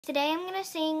Today I'm going to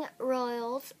sing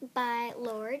Royals by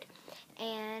Lorde,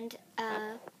 and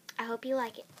I hope you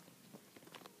like it.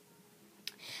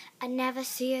 I never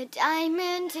see a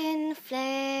diamond in the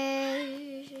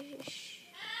flesh.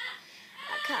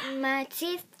 I cut my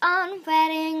teeth on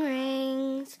wedding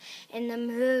rings in the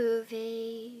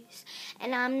movies,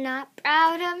 and I'm not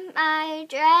proud of my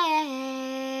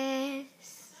dress.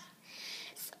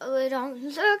 So don't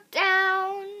look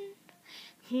down.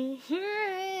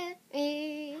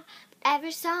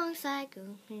 Every song's like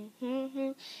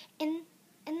in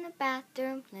the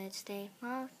bathroom. Let's stay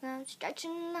off now,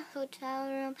 stretching in the hotel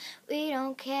room. We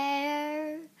don't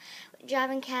care. We're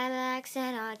driving Cadillacs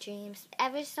in our dreams.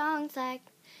 Every song's like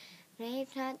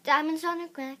diamonds on a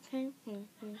grass,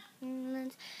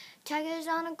 tigers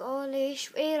on a gold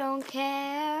leash. We don't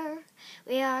care.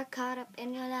 We are caught up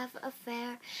in your love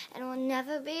affair, and we'll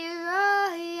never be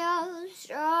royals.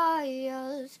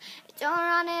 It don't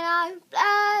run in our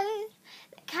blood.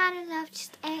 That kind of love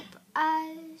just ain't for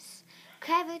us.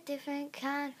 Crave a different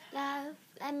kind of love.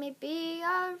 Let me be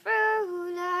your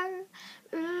ruler.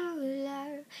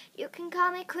 You can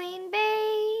call me Queen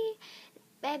Bee.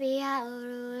 Baby, I'll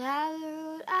rule.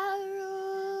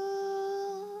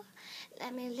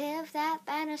 Let me live that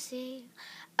fantasy.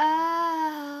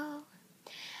 Oh.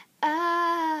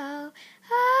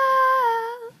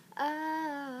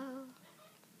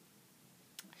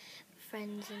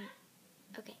 Friends and...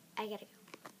 Okay, I gotta go.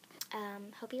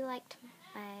 Hope you liked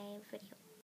my video.